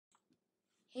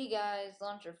Hey guys,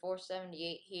 Launcher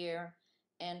 478 here,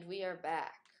 and we are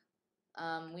back.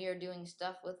 We are doing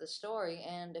stuff with the story,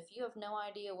 and if you have no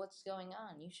idea what's going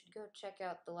on, you should go check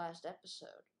out the last episode,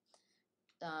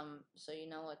 so you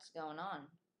know what's going on.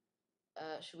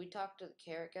 Should we talk to the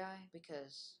carrot guy?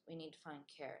 Because we need to find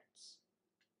carrots.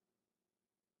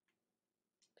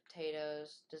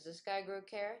 Potatoes. Does this guy grow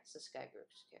carrots? This guy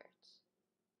grows carrots.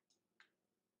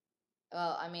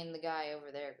 Well, I mean the guy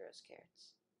over there grows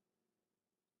carrots.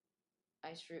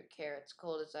 Ice root carrots,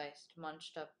 cold as ice,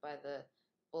 munched up by the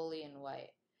bully in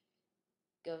white.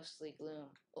 Ghostly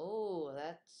gloom. Oh,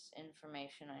 that's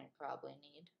information I probably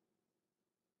need.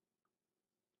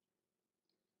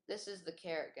 This is the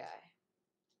carrot guy.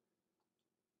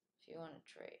 If you want to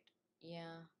trade.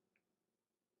 Yeah.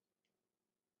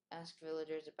 Ask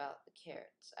villagers about the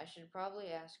carrots. I should probably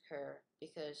ask her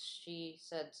because she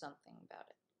said something about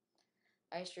it.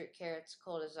 Ice root carrots,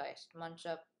 cold as ice. Munch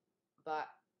up by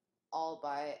all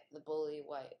by the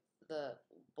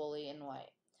bully in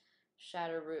white.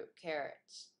 Shatter root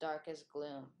carrots, dark as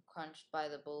gloom, crunched by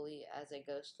the bully as a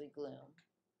ghostly gloom.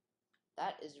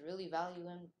 That is really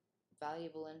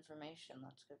valuable information.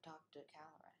 Let's go talk to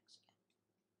Galarian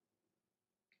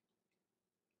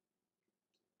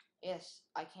again. Yes,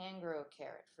 I can grow a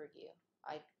carrot for you.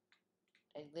 I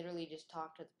literally just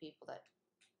talked to the people that...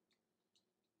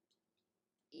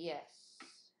 Yes.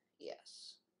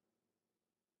 Yes.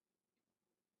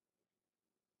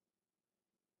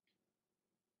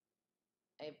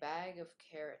 A bag of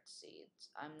carrot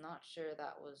seeds. I'm not sure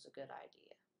that was a good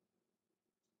idea.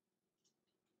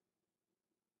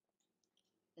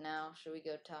 Now, should we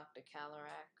go talk to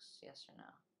Galarian? Yes or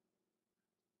no?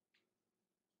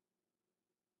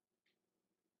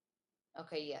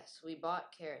 Okay, yes, we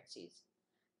bought carrot seeds.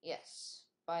 Yes,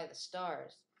 by the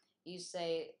stars. You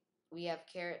say we have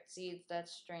carrot seeds,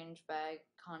 that's strange bag,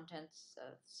 contents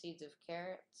of seeds of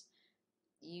carrots.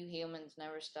 You humans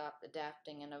never stop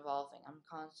adapting and evolving. I'm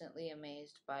constantly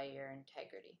amazed by your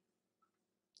integrity.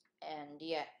 And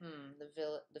yet,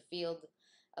 the field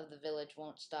of the village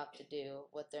won't stop to do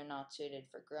what they're not suited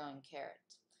for growing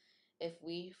carrots. If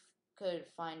we could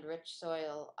find rich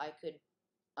soil, I could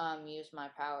use my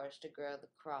powers to grow the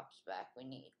crops back we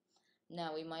need.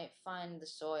 Now, we might find the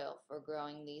soil for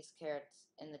growing these carrots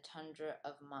in the tundra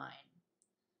of mine.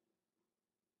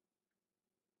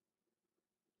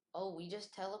 Oh, we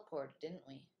just teleported, didn't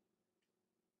we?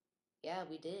 Yeah,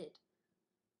 we did.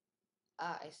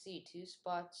 Ah, I see. 2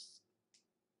 spots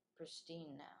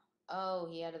pristine now. Oh,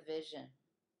 he had a vision.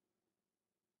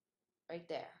 Right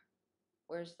there.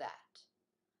 Where's that?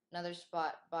 Another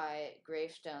spot by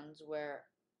gravestones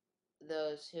where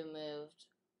those who moved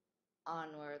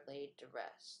onward laid to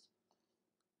rest.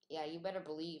 Yeah, you better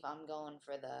believe I'm going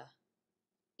for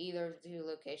either of the 2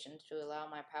 locations to allow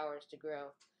my powers to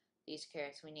grow these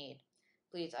carrots we need.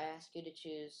 Please, I ask you to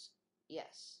choose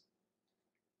yes.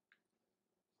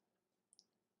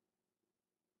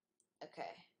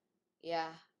 Okay.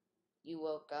 Yeah, you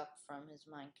woke up from his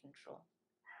mind control.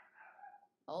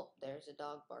 Oh, there's a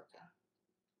dog barking.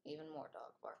 Even more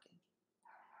dog barking.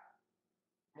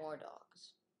 More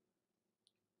dogs.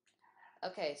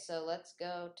 Okay, so let's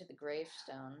go to the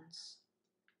gravestones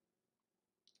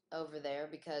over there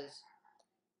because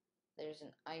there's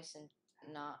an ice and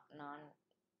non-nanny.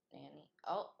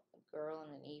 Oh, a girl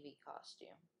in an Eevee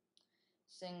costume.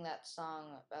 Sing that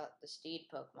song about the steed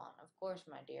Pokemon. Of course,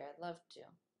 my dear, I'd love to.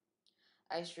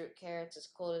 Ice root carrots as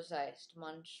cold as ice,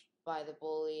 munched by the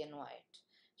bully in white.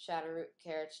 Shadow root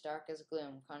carrots dark as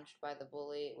gloom, crunched by the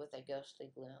bully with a ghostly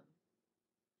gloom.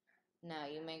 Now,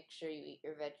 you make sure you eat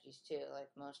your veggies too,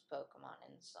 like most Pokemon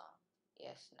in the song.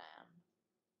 Yes, Nan.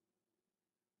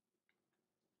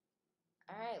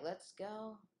 Alright, let's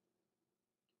go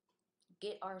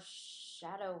get our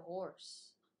Shadow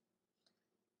Horse.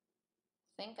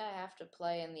 Think I have to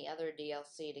play in the other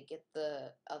DLC to get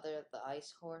the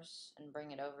Ice Horse and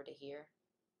bring it over to here.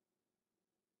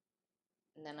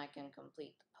 And then I can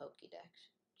complete the Pokédex.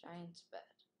 Giant's Bed.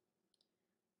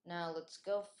 Now let's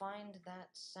go find that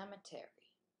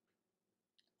cemetery.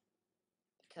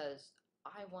 Because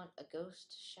I want a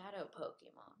ghost shadow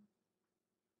Pokemon.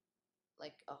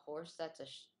 Like a horse that's a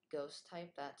ghost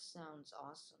type, that sounds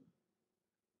awesome.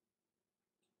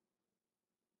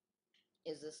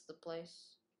 Is this the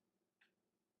place?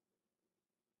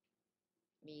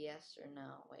 Yes or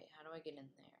no? Wait, how do I get in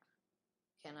there?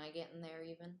 Can I get in there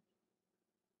even?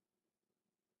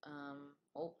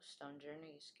 Oh, Stone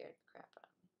Journey, you scared the crap out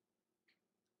of me.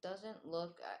 Doesn't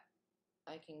look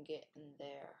I can get in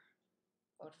there.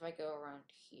 What if I go around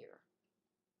here?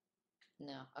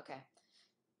 No, okay.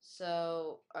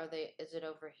 So, is it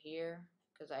over here?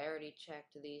 because I already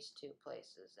checked these two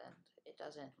places and it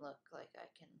doesn't look like I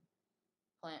can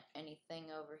plant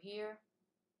anything over here.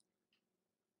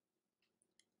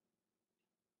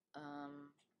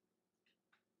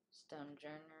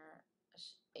 Stonejourner,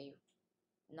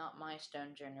 not my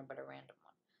Stonejourner, but a random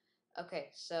one. Okay,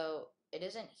 so it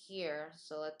isn't here,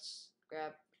 so let's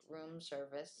grab room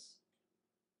service.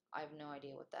 I have no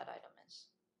idea what that item is.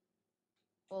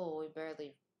 Oh, we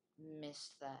barely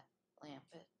missed that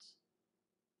lampet.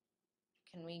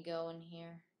 Can we go in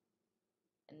here?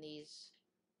 In these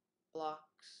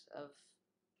blocks of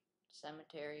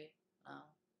cemetery? No.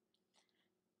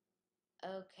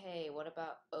 Okay, what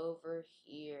about over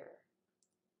here?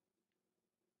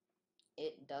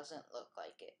 It doesn't look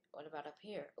like it. What about up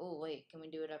here? Oh, wait, can we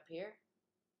do it up here?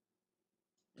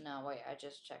 No, wait, I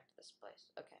just checked this place.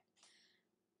 Okay.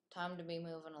 Time to be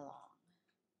moving along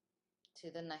to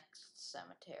the next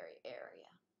cemetery area.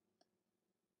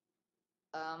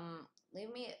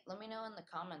 Let me know in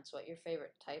the comments what your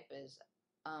favorite type is.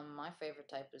 My favorite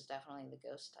type is definitely the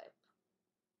ghost type.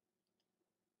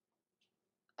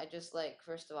 I just like,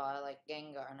 first of all, I like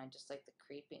Gengar, and I just like the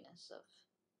creepiness of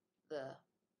the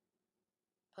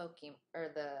Pokemon, or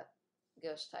the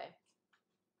ghost type.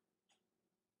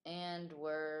 And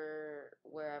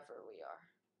wherever we are.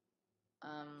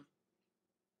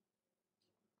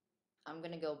 I'm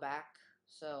gonna go back,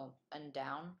 so, and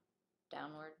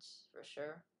downwards for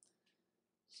sure,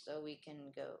 so we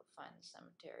can go find the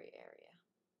cemetery area.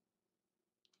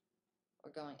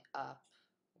 We're going up.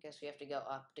 I guess we have to go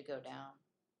up to go down.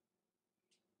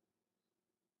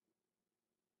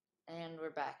 And we're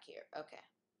back here. Okay.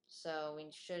 So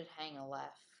we should hang a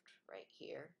left right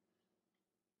here.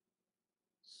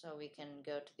 So we can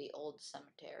go to the old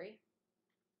cemetery.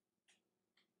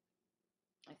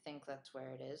 I think that's where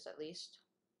it is, at least.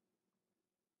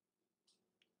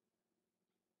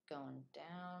 Going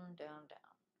down, down,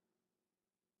 down.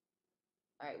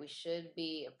 Alright, we should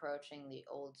be approaching the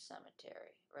old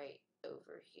cemetery right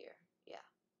over here. Yeah.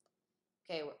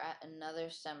 Okay, we're at another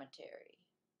cemetery.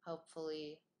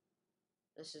 Hopefully,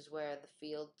 this is where the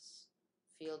field.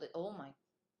 Oh my.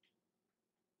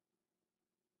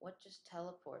 What just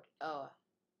teleported? Oh,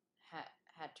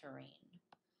 Hatterene.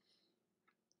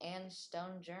 And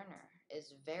Stonejourner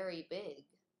is very big.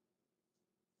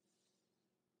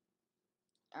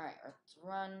 Alright, let's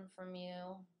run from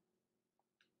you.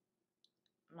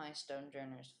 My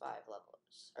Stonejourner is 5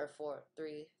 levels, or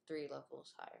 3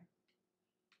 levels higher.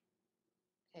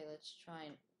 Okay, let's try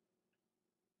and...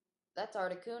 That's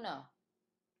Articuno.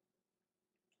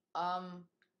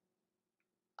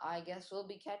 I guess we'll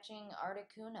be catching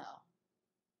Articuno,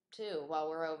 too, while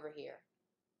we're over here.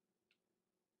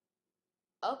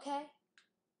 Okay.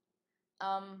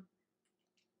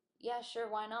 Yeah, sure,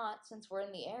 why not? Since we're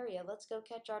in the area, let's go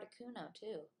catch Articuno,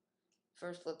 too.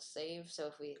 First, let's save, so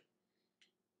if we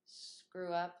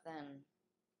screw up, then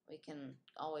we can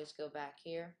always go back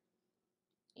here.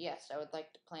 Yes, I would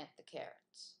like to plant the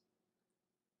carrots.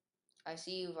 I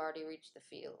see you've already reached the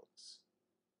fields.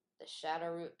 The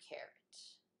Shadowroot carrot.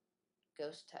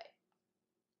 Ghost type.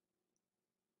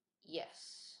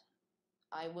 Yes,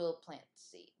 I will plant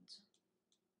seeds.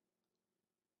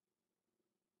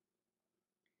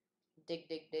 Dig,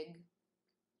 dig, dig.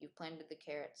 You've planted the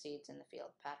carrot seeds in the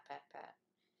field. Pat, pat, pat.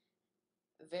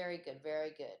 Very good,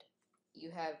 very good.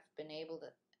 You have been able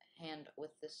to hand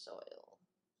with the soil.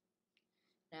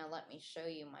 Now let me show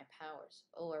you my powers.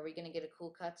 Oh, are we going to get a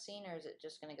cool cutscene, or is it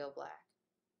just going to go black?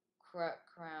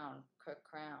 Crown.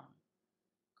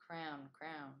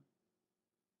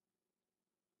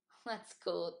 That's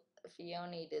cool.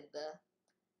 Fiona did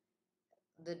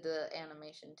the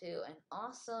animation too, and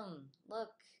awesome.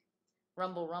 Look,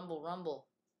 rumble, rumble, rumble.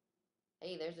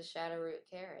 Hey, there's a Shadowroot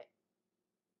carrot.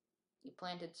 You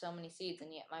planted so many seeds,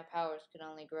 and yet my powers could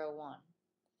only grow one.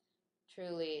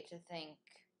 Truly, to think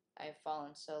I've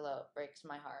fallen so low, it breaks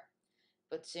my heart.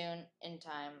 But soon, in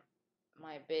time,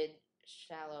 my bid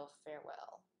shallow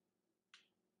farewell.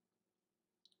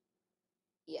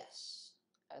 Yes,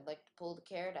 I'd like to pull the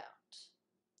carrot out.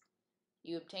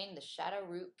 You obtained the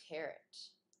Shadowroot carrot.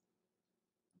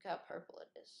 Look how purple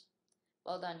it is.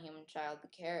 Well done, human child. The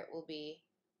carrot will be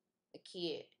the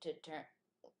key to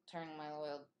turning my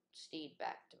loyal steed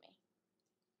back to me.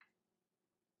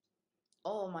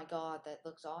 Oh my god, that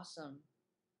looks awesome.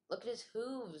 Look at his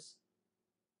hooves.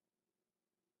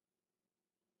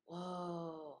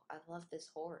 Whoa, I love this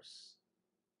horse.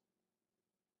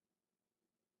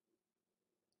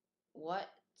 What,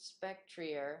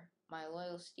 Spectrier, my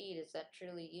loyal steed, is that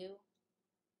truly you?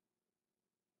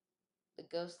 The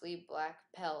ghostly black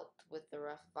pelt with the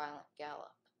rough, violent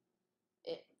gallop.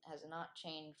 It has not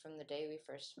changed from the day we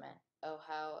first met. Oh,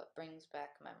 how it brings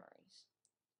back memories.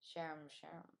 Share 'em,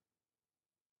 share 'em.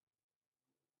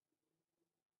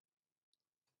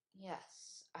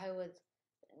 Yes, I would.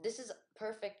 This is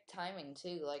perfect timing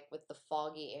too, like with the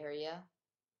foggy area.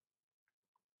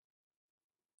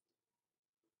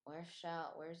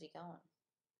 Where's he going?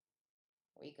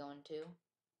 We going to?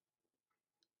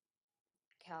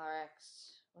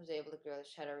 Calyrex was able to grow the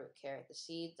shadowroot carrot. The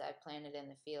seeds I planted in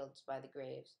the fields by the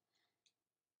graves.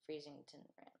 Freezington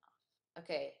ran off.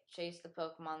 Okay, chase the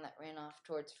Pokemon that ran off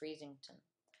towards Freezington.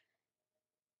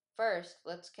 First,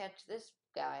 let's catch this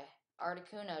guy.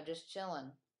 Articuno just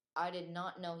chillin'. I did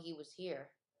not know he was here.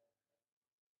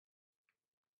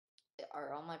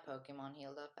 Are all my Pokemon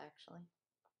healed up, actually?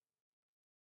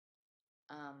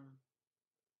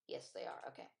 Yes, they are.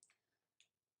 Okay.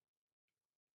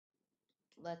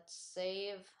 Let's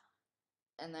save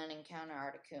and then encounter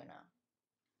Articuno.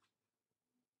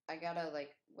 I gotta,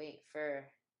 like, wait for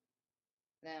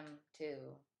them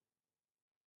to...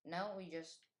 No, we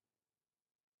just...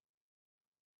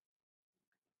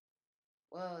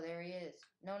 Whoa, there he is.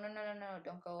 No, no, no, no, no.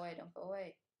 Don't go away. Don't go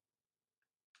away.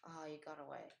 Oh, you got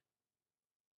away.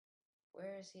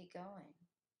 Where is he going?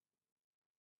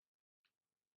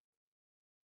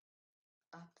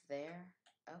 Up there?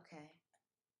 Okay.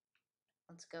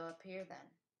 Let's go up here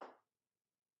then.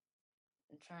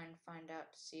 And try and find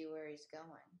out to see where he's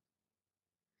going.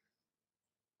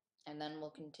 And then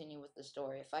we'll continue with the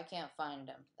story. If I can't find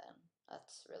him, then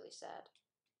that's really sad.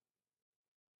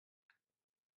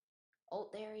 Oh,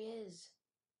 there he is.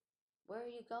 Where are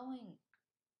you going?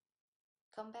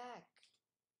 Come back.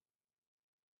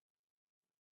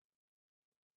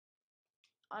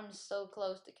 I'm so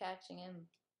close to catching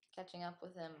up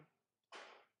with him.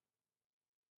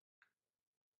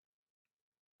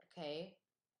 Okay.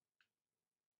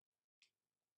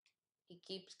 He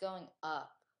keeps going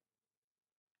up.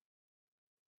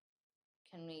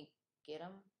 Can we get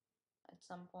him at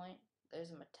some point?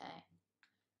 There's a Matang.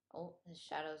 Oh, his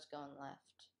shadow's going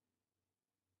left.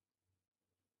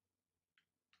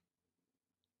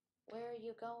 Where are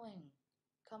you going?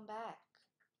 Come back.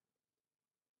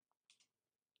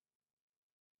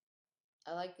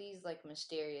 I like these like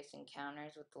mysterious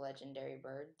encounters with the legendary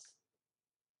birds.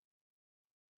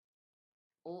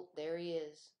 Oh, there he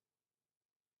is.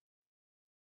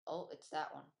 Oh, it's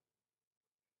that one.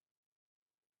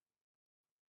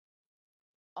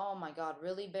 Oh my god,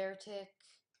 really, Beartick?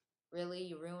 Really?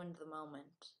 You ruined the moment.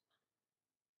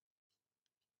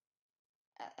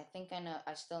 I think I know,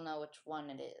 I still know which one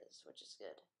it is, which is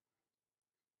good.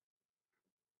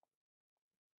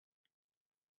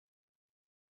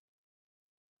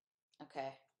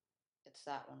 Okay, it's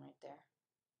that one right there.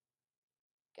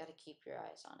 Gotta keep your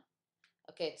eyes on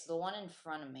it. Okay, it's the one in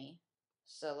front of me.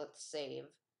 So let's save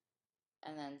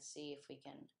and then see if we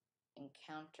can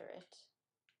encounter it.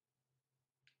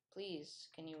 Please,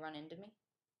 can you run into me?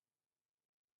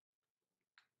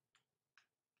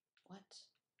 What?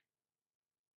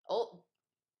 Oh!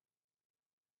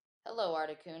 Hello,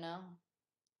 Articuno.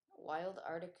 Wild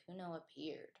Articuno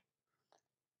appeared.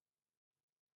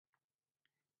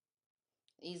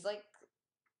 He's like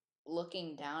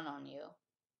looking down on you.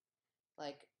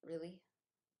 Like, really?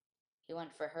 He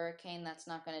went for Hurricane, that's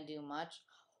not gonna do much.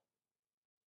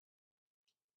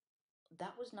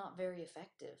 That was not very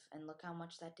effective, and look how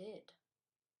much that did.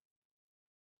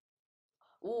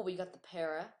 Ooh, we got the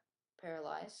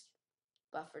paralyzed,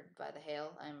 buffered by the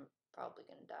hail. I'm probably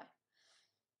gonna die.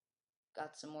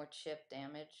 Got some more chip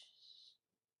damage.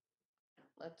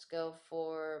 Let's go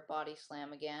for Body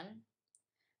Slam again.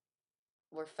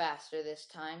 We're faster this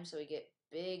time, so we get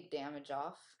big damage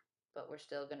off, but we're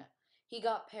still gonna... He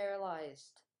got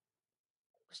paralyzed.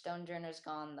 Stonejourner's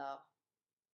gone, though.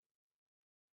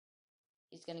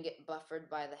 He's gonna get buffered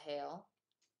by the hail.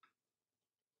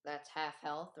 That's half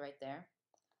health right there.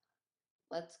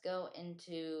 Let's go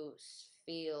into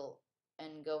Spheal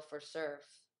and go for Surf.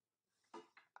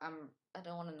 I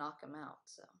don't want to knock him out,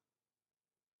 so.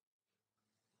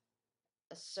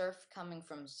 A Surf coming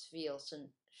from Spheal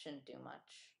shouldn't do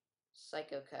much.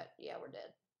 Psycho Cut, yeah, we're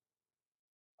dead.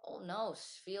 Oh no,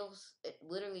 Spheal's, it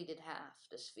literally did half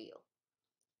to Spheal.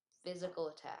 Physical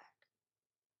attack.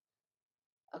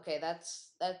 Okay,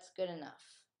 that's good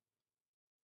enough.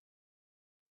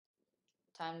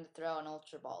 Time to throw an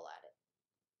Ultra Ball at it.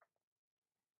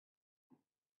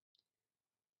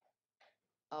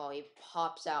 Oh, he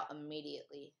pops out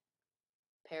immediately.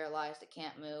 Paralyzed, it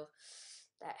can't move.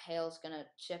 That hail's gonna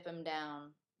chip him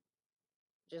down.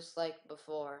 Just like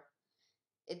before.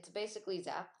 It's basically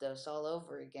Zapdos all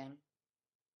over again.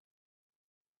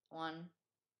 1,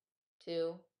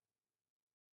 2.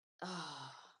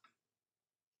 Oh,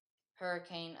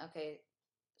 Hurricane. Okay,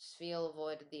 Spheal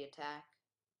avoided the attack.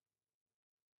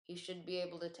 He should be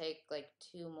able to take like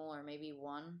 2 more, maybe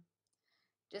 1.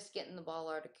 Just getting the ball,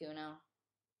 Articuno.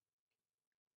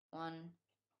 1.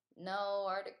 No,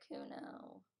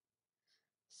 Articuno.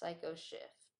 Psycho Shift.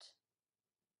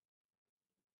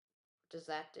 What does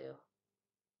that do?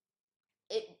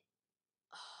 It.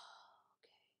 Oh,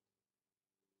 okay.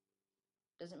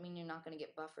 Doesn't mean you're not going to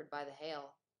get buffered by the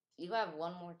hail. You have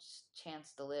 1 more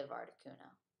chance to live, Articuno.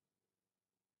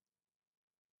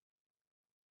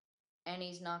 And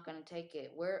he's not going to take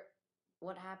it.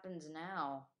 What happens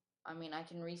now? I mean, I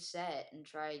can reset and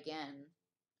try again.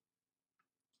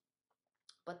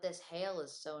 But this hail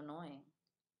is so annoying.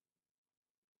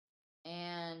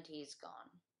 And he's gone.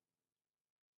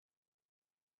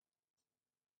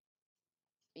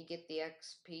 We get the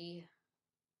XP.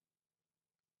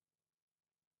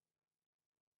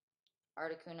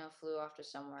 Articuno flew off to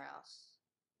somewhere else.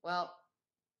 Well,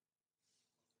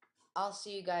 I'll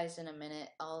see you guys in a minute.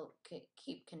 I'll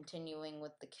keep continuing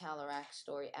with the Galarian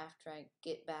story after I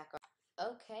get back.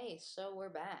 Okay, so we're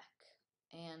back.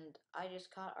 And I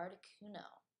just caught Articuno.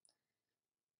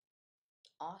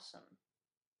 Awesome.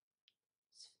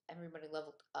 Everybody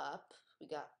leveled up. We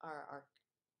got our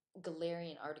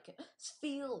Galarian Articuno.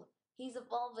 Spheal! He's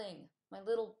evolving! My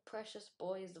little precious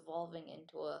boy is evolving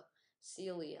into a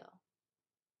Celio.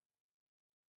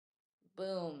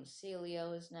 Boom!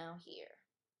 Celio is now here.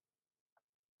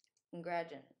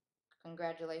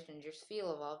 Congratulations, your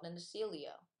Spheal evolved into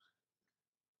Celio.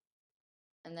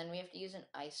 And then we have to use an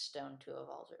Ice Stone to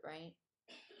evolve it, right?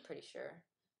 Pretty sure.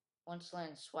 Once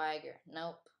learned Swagger.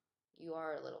 Nope. You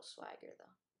are a little Swagger,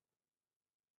 though.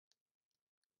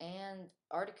 And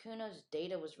Articuno's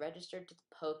data was registered to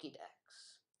the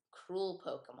Pokédex. Cruel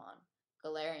Pokemon.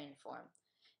 Galarian form.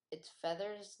 Its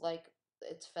feathers, like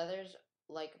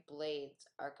blades,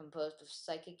 are composed of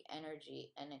psychic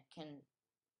energy, and it can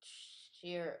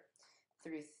shear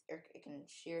through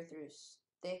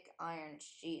thick iron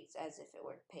sheets as if it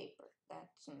were paper.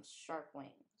 That's some sharp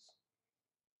wings.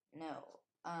 No.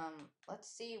 Let's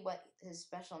see what his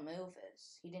special move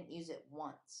is. He didn't use it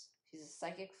once. He's a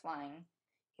psychic flying.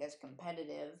 He has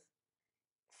competitive.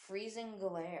 Freezing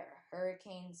Glare,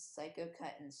 Hurricane, Psycho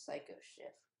Cut, and Psycho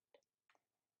Shift.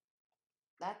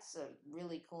 That's a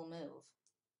really cool move.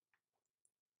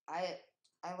 I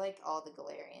like all the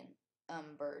Galarian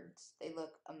birds. They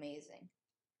look amazing.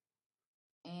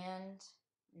 And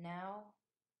now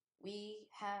we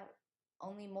have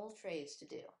only Moltres to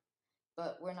do,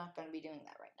 but we're not going to be doing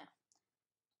that right now.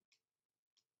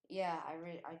 Yeah, I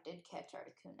did catch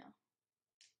Articuno.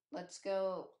 Let's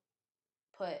go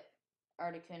put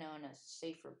Articuno in a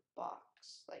safer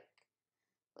box. Like,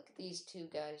 look at these 2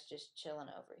 guys just chilling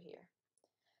over here.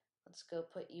 Let's go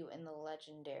put you in the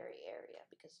legendary area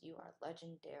because you are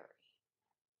legendary.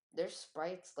 Their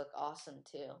sprites look awesome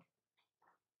too.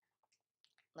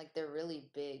 Like, they're really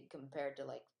big compared to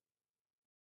like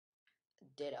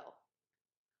Ditto.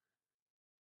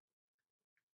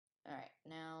 Alright,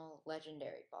 now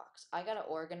legendary box. I gotta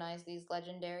organize these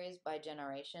legendaries by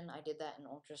generation. I did that in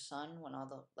Ultra Sun when all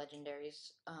the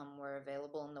legendaries were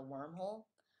available in the wormhole.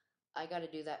 I gotta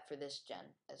do that for this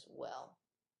gen as well.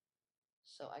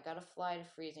 So I gotta fly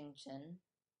to Freezington,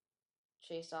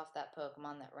 chase off that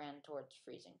Pokemon that ran towards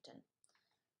Freezington.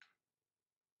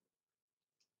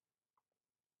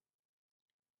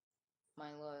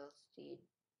 My loyal steed.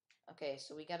 Okay,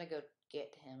 so we gotta go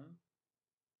get him.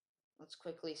 Let's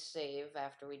quickly save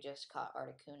after we just caught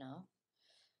Articuno.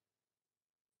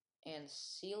 And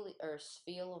Spheal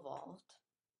evolved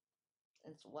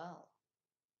as well.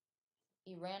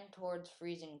 He ran towards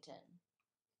Freezington.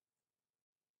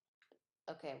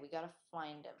 Okay, we gotta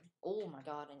find him. Oh my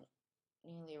god,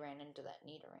 and nearly ran into that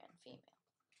Nidoran female.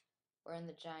 We're in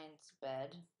the giant's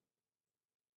bed.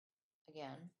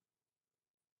 Again.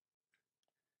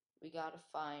 We gotta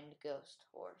find Ghost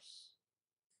Horse.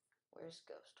 Where's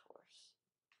Ghost Horse?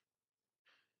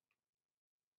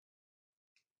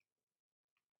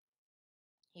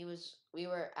 We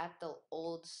were at the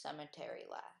old cemetery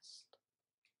last.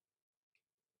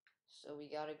 So we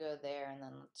gotta go there and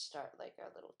then let's start like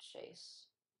our little chase.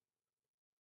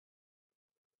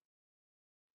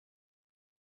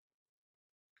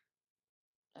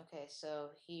 Okay, so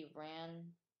he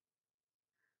ran.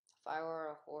 If I were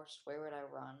a horse, where would I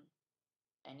run?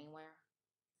 Anywhere?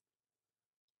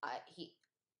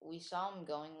 We saw him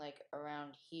going like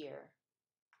around here.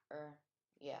 Or,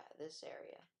 yeah, this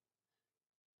area.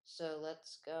 So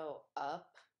let's go up.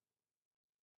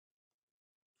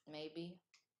 Maybe.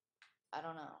 I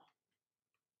don't know.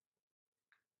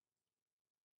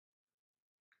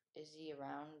 Is he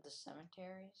around the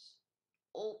cemeteries?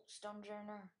 Oh,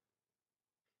 Stonejourner.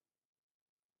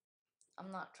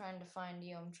 I'm not trying to find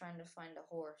you, I'm trying to find a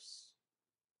horse.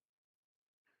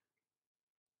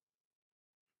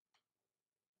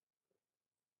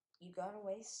 You got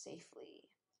away safely.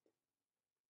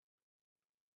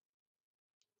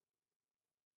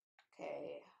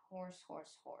 Okay, horse,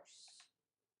 horse, horse.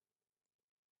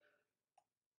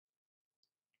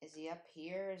 Is he up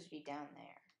here or is he down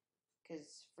there?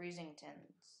 Because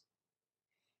Freezington's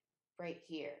right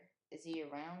here. Is he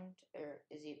around or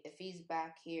is he, if he's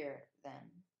back here,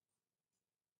 then.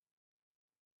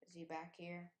 Is he back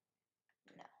here?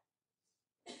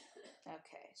 No.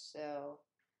 Okay, so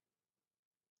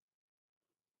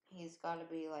he's got to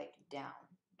be like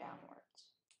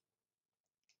downwards.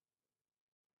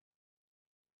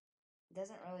 It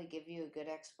doesn't really give you a good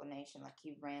explanation, like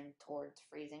he ran towards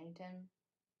Freezington.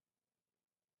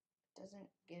 Doesn't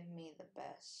give me the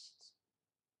best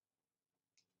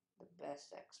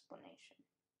explanation.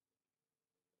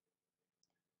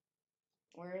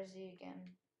 Where is he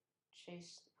again?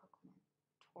 Chase the Pokemon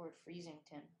toward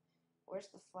Freezington. Where's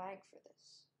the flag for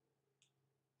this?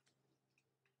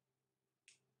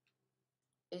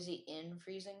 Is he in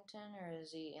Freezington or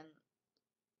is he in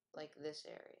like this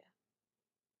area?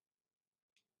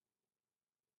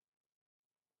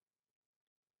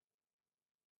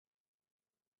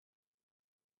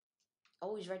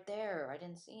 Oh, he's right there. I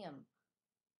didn't see him.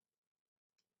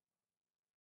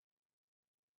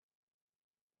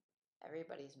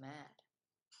 Everybody's mad.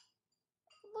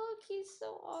 Look, he's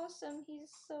so awesome.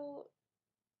 He's so...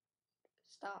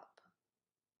 Stop.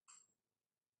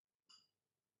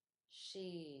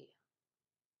 She...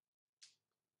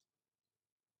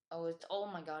 Oh, it's... Oh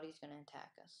my god, he's gonna attack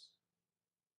us.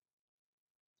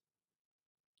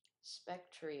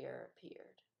 Spectrier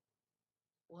appeared.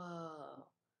 Whoa.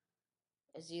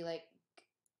 Is he like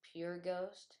pure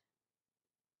ghost?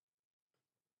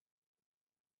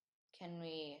 Can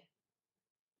we...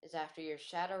 Is after your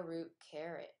Shadow Root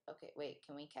Carrot. Okay, wait,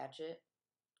 can we catch it?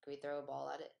 Can we throw a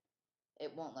ball at it?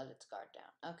 It won't let its guard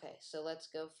down. Okay, so let's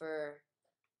go for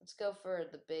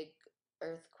the big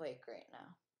earthquake right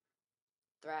now.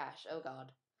 Thrash. Oh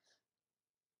god.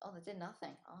 Oh, that did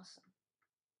nothing. Awesome.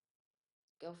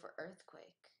 Go for earthquake.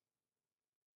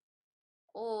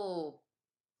 Oh,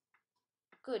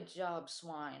 good job,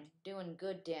 Swine. Doing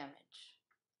good damage.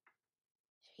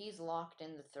 He's locked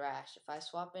in the Thrash. If I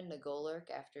swap into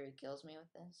Golurk after he kills me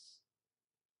with this...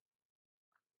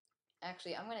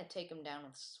 Actually, I'm going to take him down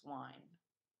with Swine.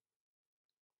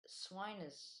 Swine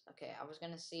is... Okay, I was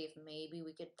going to see if maybe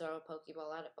we could throw a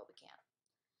Pokeball at it, but we can't.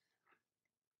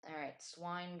 Alright,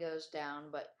 Swine goes down,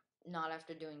 but not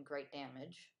after doing great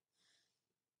damage.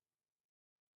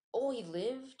 Oh, he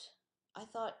lived? I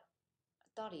thought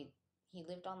he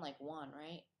lived on like one,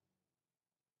 right?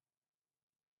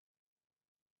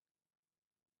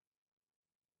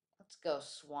 Let's go,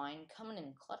 Swine. Coming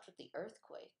in clutch with the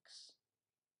earthquakes.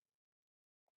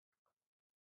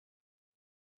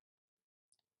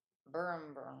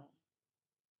 Burm.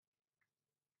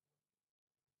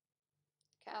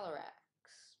 Calyrax.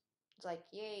 It's like,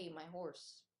 yay, my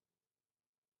horse.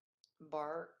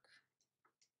 Bark.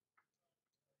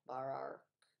 Barark.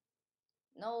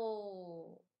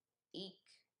 No. Eek.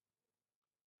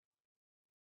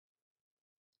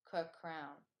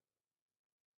 Crown.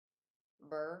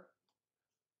 Burr.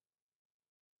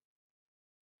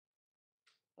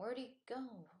 Where'd he go?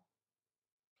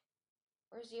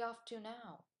 Where's he off to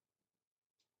now?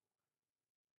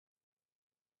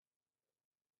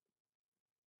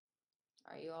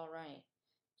 Are you alright?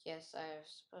 Yes, I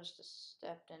was supposed to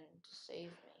step in to save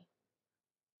me.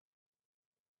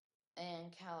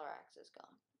 And Calyrax is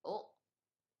gone. Oh!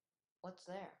 What's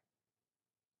there?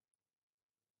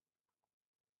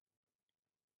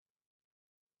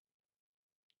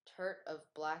 Turt of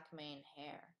black mane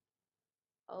hair.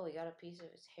 Oh, we got a piece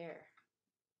of his hair.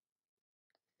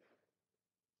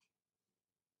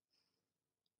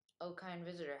 Oh, kind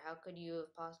visitor, how could you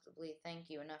have possibly thanked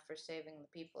you enough for saving the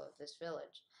people of this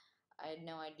village? I had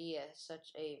no idea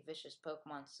such a vicious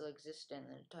Pokemon still existed in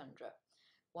the Tundra.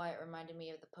 Why, it reminded me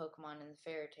of the Pokemon in the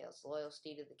fairy tales, the loyal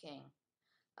steed of the king.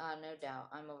 Ah, no doubt,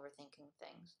 I'm overthinking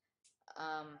things.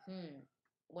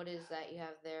 What is that you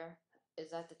have there?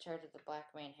 Is that the chart of the black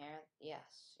mane hair?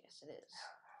 Yes, yes it is.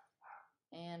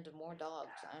 And more dogs.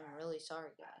 I'm really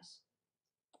sorry, guys.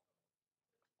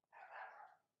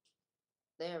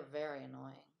 They are very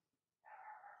annoying.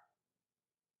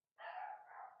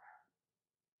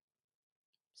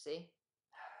 See?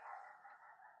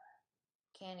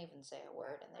 Can't even say a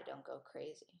word and they don't go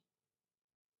crazy.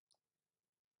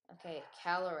 Okay,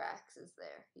 Calyrax is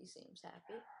there. He seems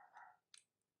happy.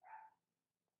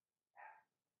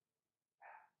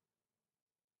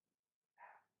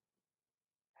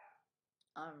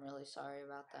 I'm really sorry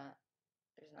about that.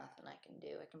 There's nothing I can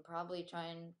do. I can probably try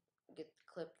and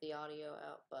clip the audio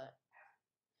out, but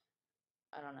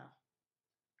I don't know.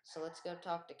 So let's go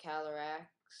talk to Calyrax.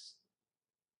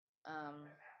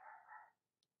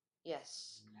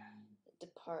 Yes.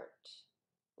 Depart.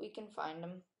 We can find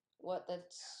him. What?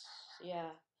 Yeah.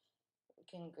 We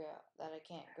can grow. That I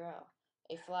can't grow.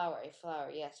 A flower,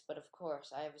 yes, but of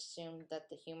course, I have assumed that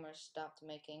the humors stopped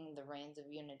making the Rains of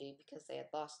Unity because they had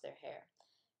lost their hair.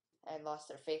 I had lost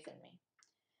their faith in me.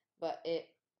 But it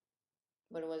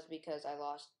was because I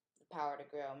lost the power to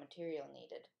grow material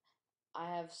needed.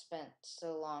 I have spent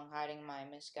so long hiding my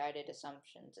misguided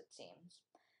assumptions, it seems.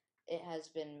 It has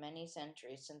been many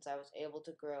centuries since I was able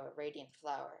to grow a radiant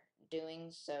flower.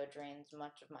 Doing so drains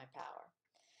much of my power.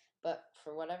 But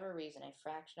for whatever reason, a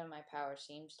fraction of my power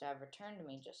seems to have returned to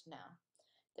me just now.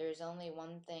 There is only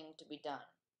one thing to be done.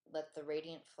 Let the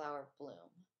radiant flower bloom.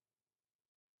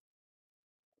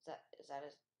 Is that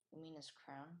his, you mean his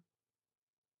crown?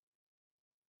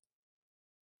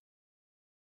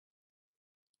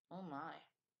 Oh my.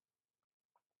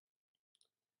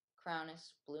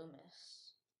 Crownus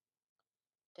bloomus.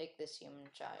 Take this, human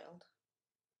child.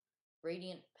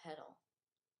 Radiant petal.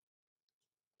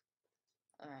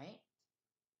 Alright.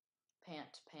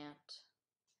 Pant, pant.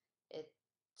 It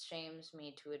shames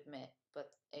me to admit,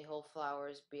 but a whole flower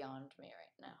is beyond me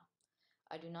right now.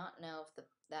 I do not know if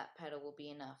that petal will be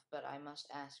enough, but I must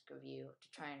ask of you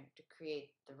to try and to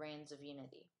create the Rains of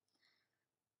Unity.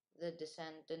 The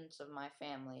descendants of my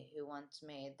family who once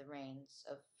made the rains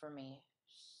for me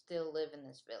still live in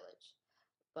this village,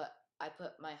 but I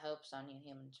put my hopes on you,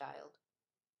 human child.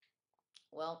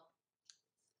 Well,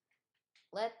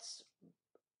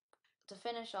 to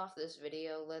finish off this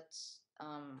video,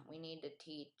 we need to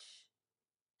teach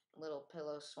little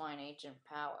pillow swine ancient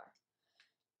power.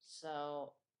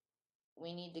 So,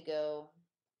 we need to go,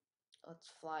 let's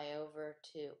fly over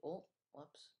to, oh,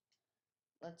 whoops.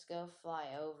 Let's go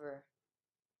fly over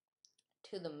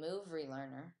to the move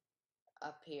relearner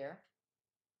up here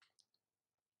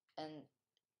and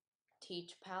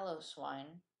teach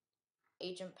Swine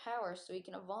agent power so we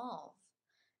can evolve.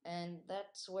 And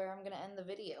that's where I'm going to end the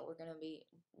video. We're going to be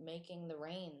making the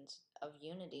Rains of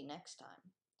Unity next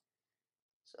time.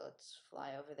 So let's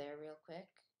fly over there real quick.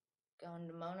 Going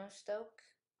to Monostoke.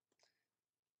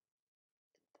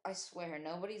 I swear,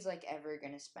 nobody's like ever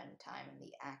going to spend time in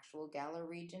the actual Galar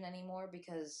region anymore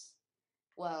because,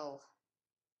 well,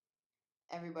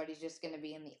 everybody's just going to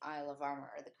be in the Isle of Armor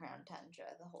or the Crown Tundra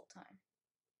the whole time.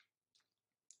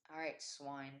 Alright,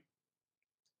 swine.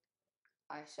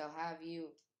 I shall have you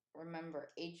remember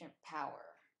agent power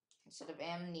instead of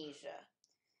amnesia.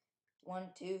 1,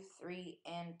 2, 3,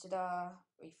 and ta-da!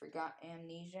 We forgot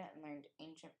amnesia and learned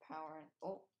ancient power. And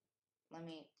oh, let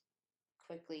me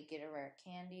quickly get a rare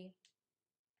candy.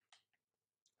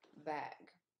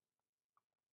 Bag.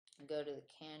 Go to the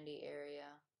candy area.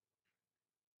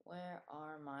 Where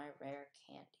are my rare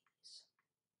candies?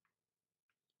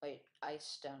 Wait, ice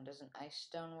stone. Doesn't ice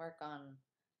stone work on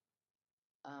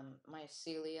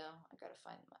mycelio? I gotta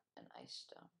find an ice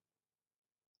stone.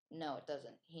 No, it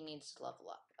doesn't. He needs to level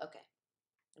up. Okay.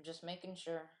 I'm just making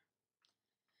sure.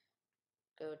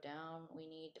 Go down. We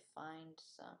need to find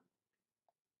some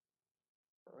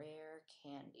rare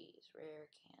candies. Rare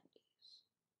candies.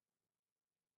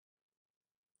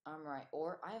 I'm right.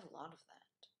 Or I have a lot of that.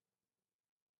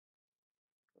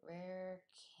 Rare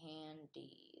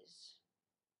candies.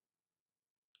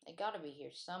 They gotta be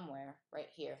here somewhere. Right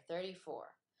here. 34.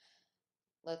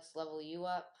 Let's level you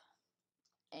up.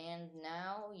 And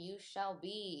now you shall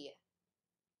be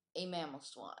a mammal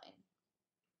swine.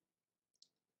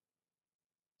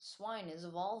 Swine is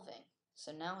evolving,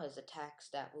 so now his attack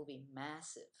stat will be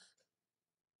massive.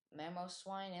 Mammal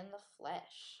swine in the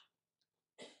flesh.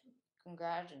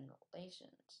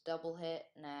 Congratulations. Double hit?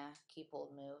 Nah, keep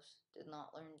hold moves. Did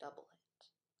not learn double hit.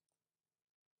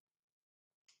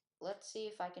 Let's see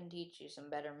if I can teach you some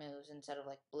better moves instead of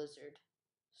like Blizzard.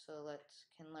 So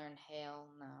can learn Hail?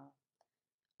 No.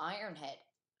 Iron Head.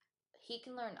 He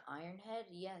can learn Iron Head?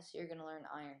 Yes, you're gonna learn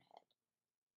Iron Head.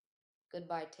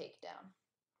 Goodbye Takedown.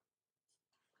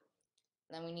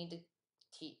 Then we need to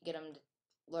get him to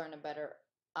learn a better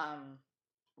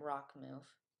rock move.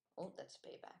 Oh, that's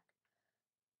payback.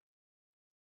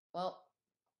 Well,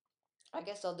 I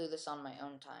guess I'll do this on my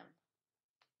own time.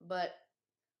 But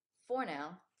for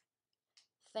now,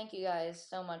 thank you guys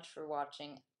so much for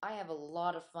watching. I have a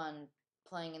lot of fun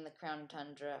playing in the Crown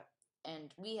Tundra.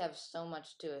 and we have so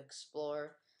much to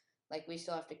explore. Like, we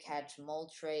still have to catch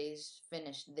Moltres,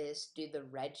 finish this, do the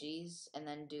Reggies, and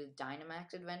then do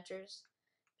Dynamax Adventures.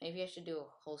 Maybe I should do a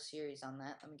whole series on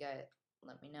that.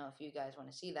 Let me know if you guys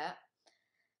want to see that.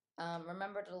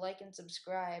 Remember to like and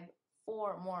subscribe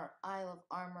for more Isle of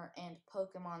Armor and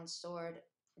Pokemon Sword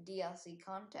DLC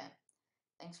content.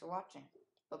 Thanks for watching.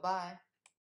 Bye-bye.